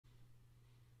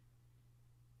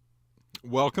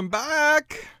Welcome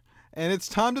back! And it's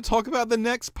time to talk about the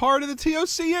next part of the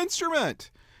TOC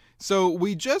instrument. So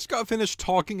we just got finished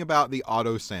talking about the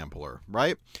auto sampler,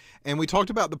 right? And we talked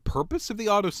about the purpose of the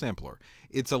auto sampler.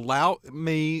 It's allowed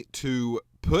me to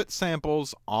put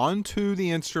samples onto the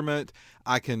instrument.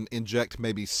 I can inject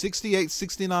maybe 68,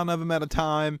 69 of them at a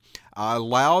time. I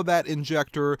allow that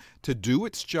injector to do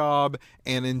its job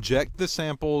and inject the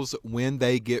samples when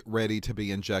they get ready to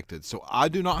be injected. So I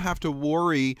do not have to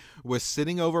worry with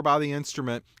sitting over by the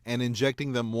instrument and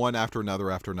injecting them one after another,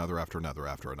 after another, after another,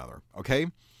 after another. Okay?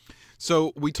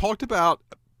 So we talked about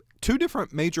two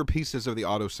different major pieces of the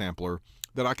auto sampler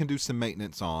that I can do some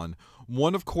maintenance on.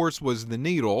 One, of course, was the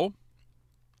needle.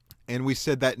 And we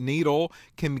said that needle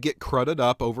can get crudded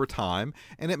up over time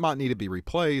and it might need to be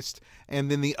replaced. And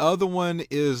then the other one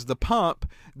is the pump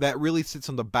that really sits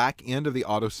on the back end of the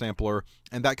auto sampler,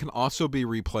 and that can also be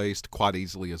replaced quite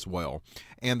easily as well.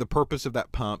 And the purpose of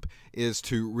that pump is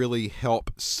to really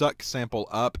help suck sample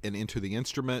up and into the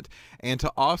instrument, and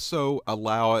to also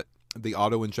allow the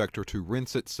auto injector to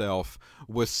rinse itself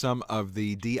with some of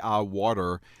the DI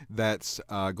water that's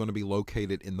going to be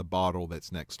located in the bottle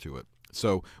that's next to it.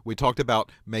 So we talked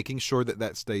about making sure that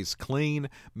that stays clean,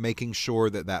 making sure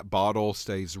that that bottle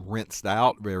stays rinsed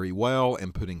out very well,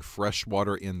 and putting fresh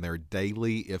water in there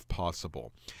daily if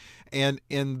possible. And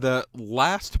in the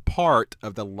last part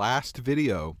of the last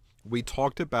video, we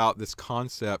talked about this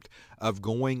concept of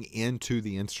going into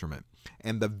the instrument.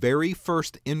 And the very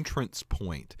first entrance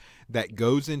point that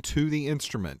goes into the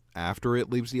instrument after it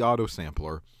leaves the auto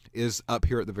sampler is up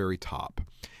here at the very top.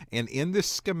 And in this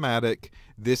schematic,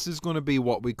 this is going to be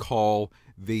what we call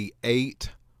the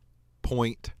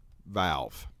 8-point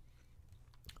valve.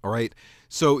 All right,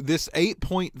 so this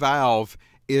 8-point valve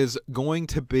is going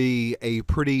to be a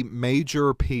pretty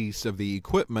major piece of the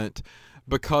equipment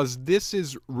because this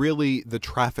is really the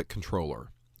traffic controller.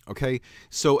 Okay,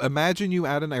 so imagine you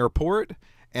at an airport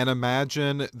and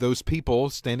imagine those people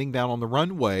standing down on the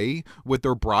runway with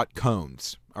their bright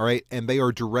cones, all right, and they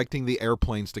are directing the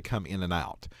airplanes to come in and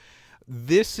out.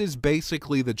 This is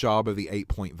basically the job of the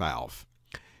 8-point valve.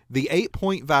 The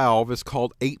 8-point valve is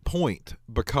called 8-point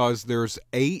because there's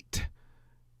 8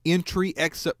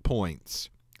 entry-exit points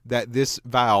that this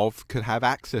valve could have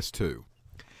access to.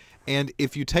 And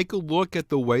if you take a look at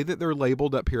the way that they're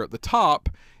labeled up here at the top,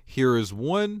 here is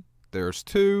 1, there's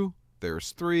 2,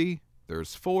 there's 3,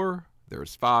 there's 4,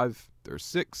 there's 5, there's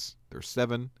 6, there's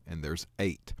 7, and there's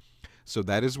 8. So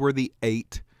that is where the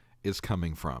 8 is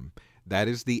coming from. That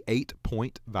is the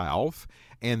 8-point valve,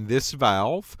 and this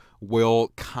valve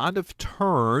will kind of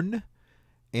turn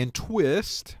and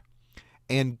twist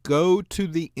and go to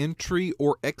the entry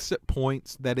or exit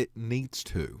points that it needs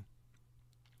to.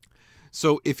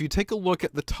 So if you take a look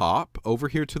at the top over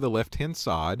here to the left-hand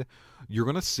side, you're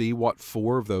going to see what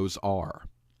 4 of those are.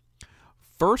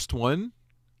 First one,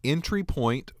 entry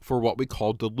point for what we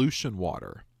call dilution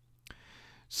water.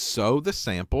 So the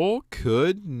sample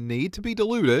could need to be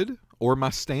diluted, or my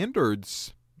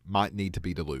standards might need to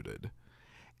be diluted.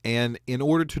 And in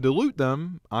order to dilute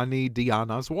them, I need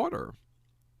deionized water.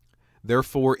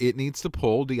 Therefore, it needs to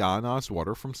pull deionized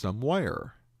water from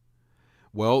somewhere.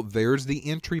 Well, there's the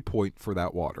entry point for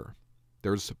that water.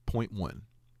 There's point 1.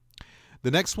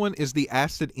 The next one is the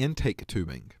acid intake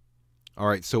tubing. All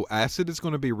right, so acid is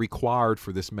going to be required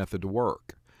for this method to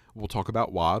work. We'll talk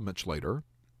about why much later.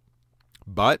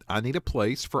 But I need a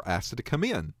place for acid to come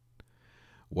in.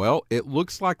 Well, it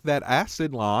looks like that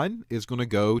acid line is going to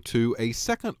go to a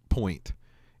second point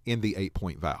in the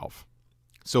 8-point valve.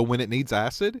 So when it needs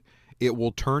acid, it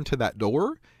will turn to that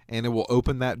door, and it will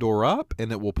open that door up,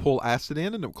 and it will pull acid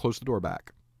in, and it will close the door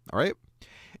back. All right?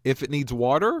 If it needs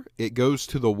water, it goes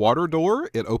to the water door,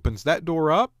 it opens that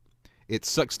door up, it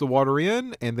sucks the water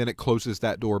in, and then it closes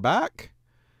that door back,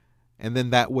 and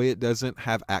then that way it doesn't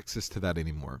have access to that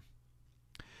anymore.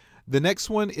 The next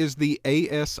one is the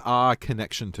ASI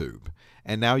connection tube.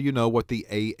 And now you know what the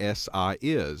ASI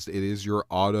is. It is your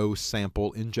auto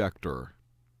sample injector.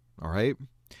 All right?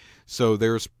 So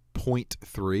there's point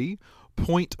 3.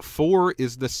 Point 4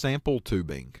 is the sample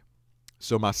tubing.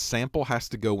 So my sample has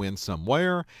to go in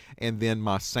somewhere, and then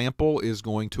my sample is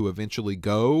going to eventually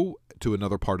go to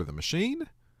another part of the machine.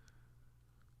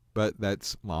 But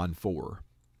that's line 4.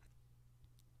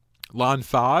 Line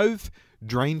 5,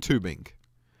 drain tubing.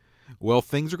 Well,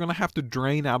 things are going to have to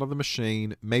drain out of the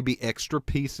machine, maybe extra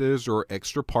pieces or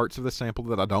extra parts of the sample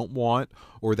that I don't want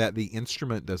or that the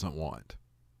instrument doesn't want,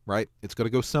 right? It's got to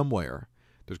go somewhere.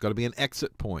 There's got to be an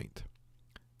exit point.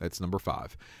 That's number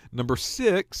 5. Number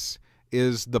 6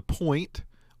 is the point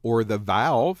or the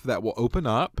valve that will open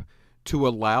up to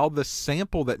allow the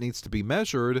sample that needs to be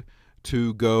measured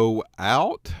to go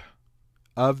out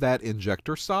of that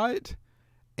injector site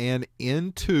and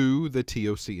into the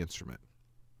TOC instrument.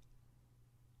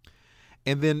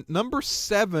 And then number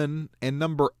 7 and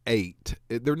number 8,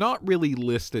 they're not really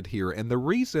listed here. And the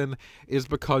reason is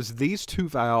because these two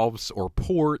valves or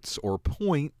ports or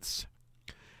points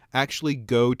actually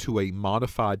go to a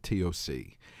modified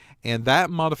TOC. And that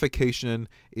modification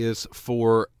is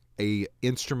for a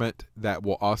instrument that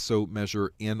will also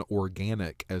measure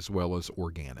inorganic as well as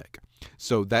organic.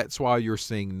 So that's why you're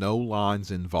seeing no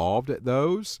lines involved at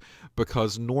those,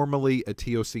 because normally a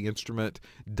TOC instrument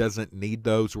doesn't need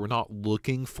those. We're not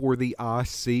looking for the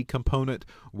IC component.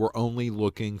 We're only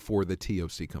looking for the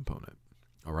TOC component.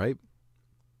 All right?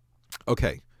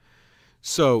 Okay.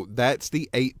 So that's the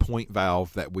 8-point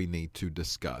valve that we need to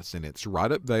discuss, and it's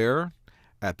right up there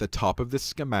at the top of the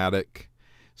schematic.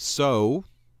 So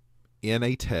in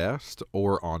a test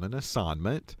or on an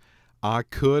assignment, I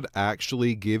could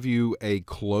actually give you a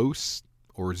close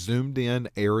or zoomed in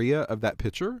area of that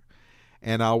picture,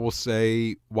 and I will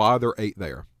say why there are 8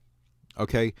 there.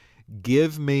 Okay,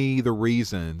 give me the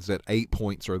reasons that 8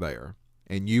 points are there.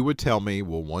 And you would tell me,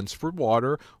 well, one's for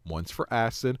water, one's for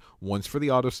acid, one's for the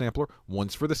autosampler,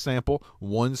 one's for the sample,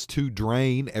 one's to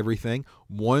drain everything,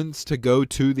 one's to go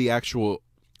to the actual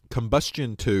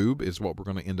combustion tube is what we're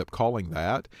going to end up calling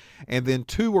that. And then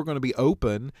 2 are going to be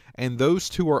open, and those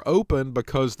 2 are open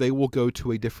because they will go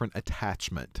to a different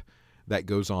attachment that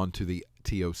goes on to the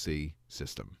TOC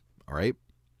system. All right?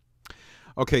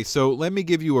 Okay, so let me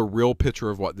give you a real picture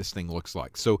of what this thing looks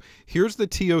like. So here's the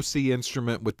TOC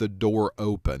instrument with the door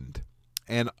opened,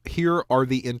 and here are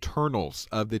the internals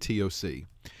of the TOC.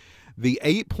 The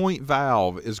 8-point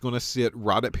valve is going to sit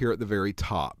right up here at the very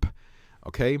top.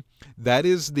 Okay, that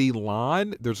is the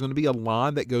line. There's going to be a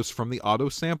line that goes from the auto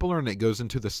sampler and it goes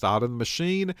into the side of the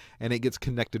machine and it gets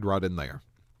connected right in there.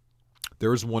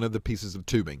 There's one of the pieces of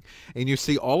tubing. And you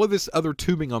see all of this other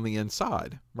tubing on the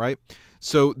inside, right?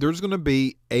 So there's going to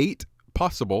be 8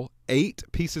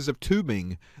 pieces of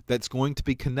tubing that's going to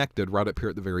be connected right up here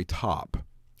at the very top.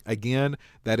 Again,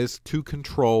 that is to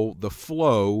control the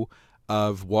flow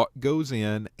of what goes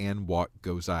in and what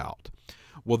goes out.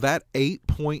 Well, that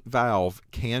 8-point valve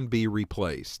can be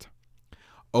replaced.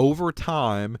 Over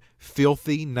time,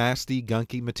 filthy, nasty,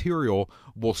 gunky material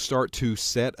will start to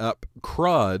set up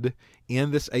crud in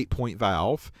this 8-point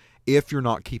valve if you're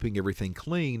not keeping everything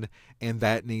clean, and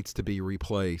that needs to be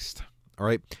replaced. All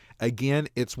right. Again,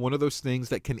 it's one of those things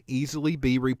that can easily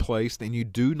be replaced, and you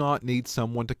do not need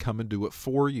someone to come and do it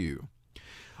for you.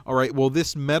 All right. Well,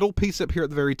 this metal piece up here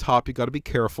at the very top, you got to be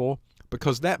careful,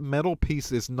 because that metal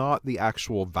piece is not the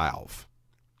actual valve.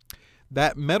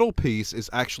 That metal piece is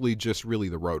actually just really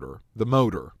the rotor, the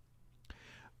motor,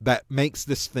 that makes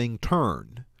this thing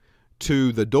turn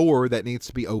to the door that needs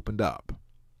to be opened up.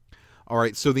 All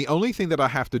right, so the only thing that I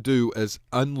have to do is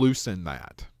unloosen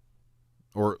that,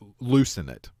 or loosen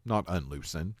it, not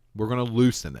unloosen. We're going to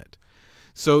loosen it.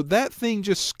 So that thing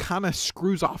just kind of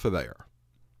screws off of there.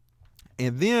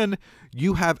 And then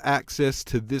you have access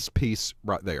to this piece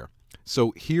right there.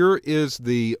 So here is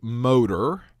the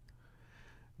motor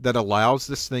that allows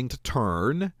this thing to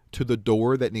turn to the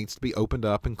door that needs to be opened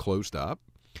up and closed up.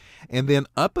 And then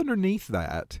up underneath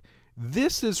that,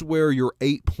 this is where your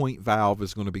 8-point valve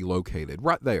is going to be located,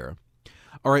 right there.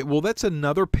 All right, well, that's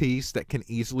another piece that can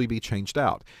easily be changed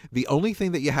out. The only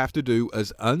thing that you have to do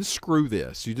is unscrew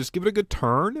this. You just give it a good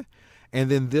turn, and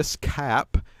then this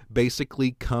cap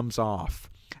basically comes off.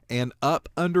 And up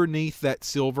underneath that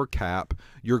silver cap,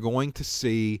 you're going to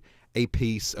see a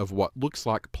piece of what looks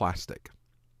like plastic.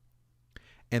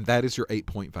 And that is your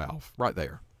 8-point valve right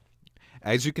there.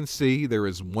 As you can see, there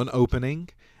is one opening,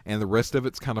 and the rest of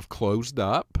it's kind of closed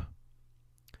up.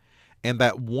 And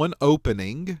that one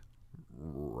opening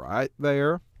right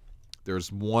there,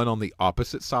 there's one on the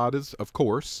opposite side, of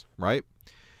course, right?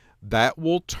 That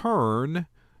will turn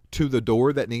to the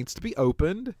door that needs to be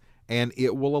opened, and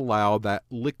it will allow that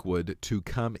liquid to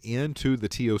come into the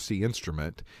TOC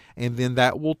instrument, and then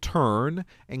that will turn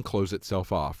and close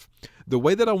itself off. The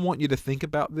way that I want you to think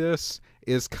about this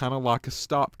is kind of like a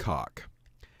stopcock.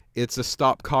 It's a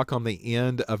stopcock on the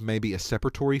end of maybe a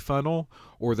separatory funnel,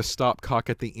 or the stopcock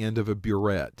at the end of a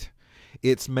burette.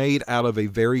 It's made out of a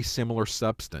very similar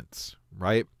substance,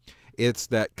 right? It's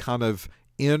that kind of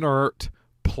inert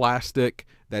plastic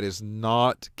that is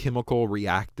not chemical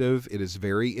reactive. It is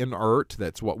very inert.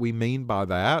 That's what we mean by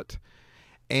that.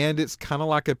 And it's kind of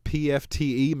like a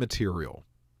PFTE material.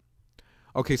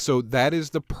 Okay, so that is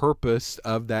the purpose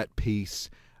of that piece,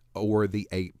 or the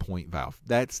 8-point valve.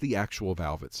 That's the actual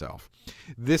valve itself.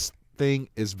 This thing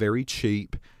is very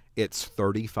cheap. It's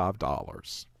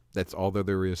 $35. That's all that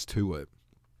there is to it.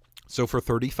 So for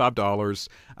 $35,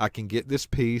 I can get this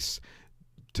piece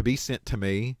to be sent to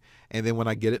me, and then when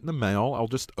I get it in the mail, I'll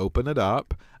just open it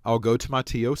up. I'll go to my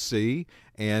TOC,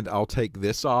 and I'll take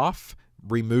this off,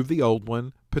 remove the old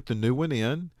one, put the new one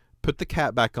in, put the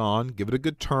cap back on, give it a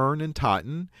good turn and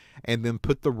tighten, and then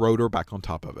put the rotor back on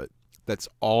top of it. That's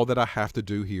all that I have to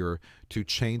do here to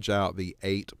change out the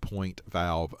 8-point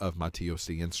valve of my TOC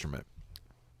instrument.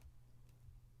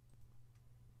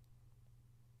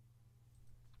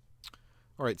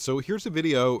 All right, so here's a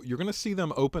video. You're going to see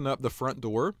them open up the front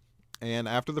door, and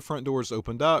after the front door is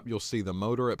opened up, you'll see the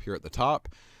motor up here at the top.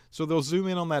 So they'll zoom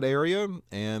in on that area,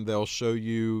 and they'll show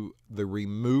you the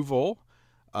removal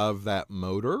of that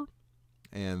motor,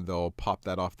 and they'll pop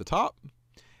that off the top.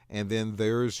 And then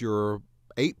there's your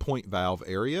 8-point valve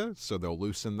area, so they'll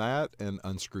loosen that and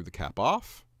unscrew the cap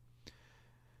off.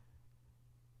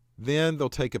 Then they'll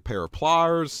take a pair of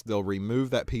pliers, they'll remove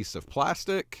that piece of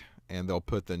plastic, and they'll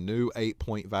put the new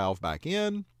 8-point valve back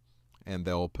in, and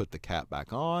they'll put the cap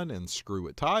back on and screw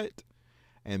it tight,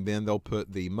 and then they'll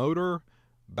put the motor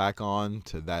back on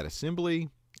to that assembly,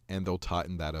 and they'll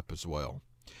tighten that up as well.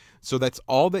 So that's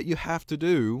all that you have to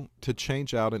do to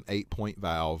change out an 8-point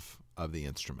valve of the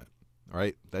instrument. All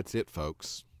right, that's it,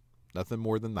 folks. Nothing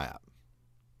more than that.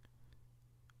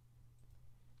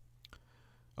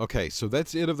 Okay, so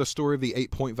that's it of the story of the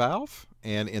 8-point valve,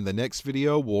 and in the next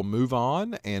video we'll move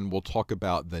on and we'll talk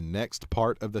about the next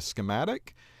part of the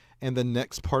schematic, and the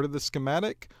next part of the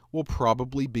schematic will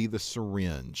probably be the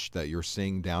syringe that you're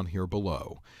seeing down here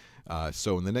below.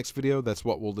 So in the next video, that's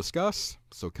what we'll discuss,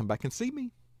 so come back and see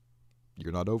me.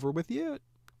 You're not over with yet.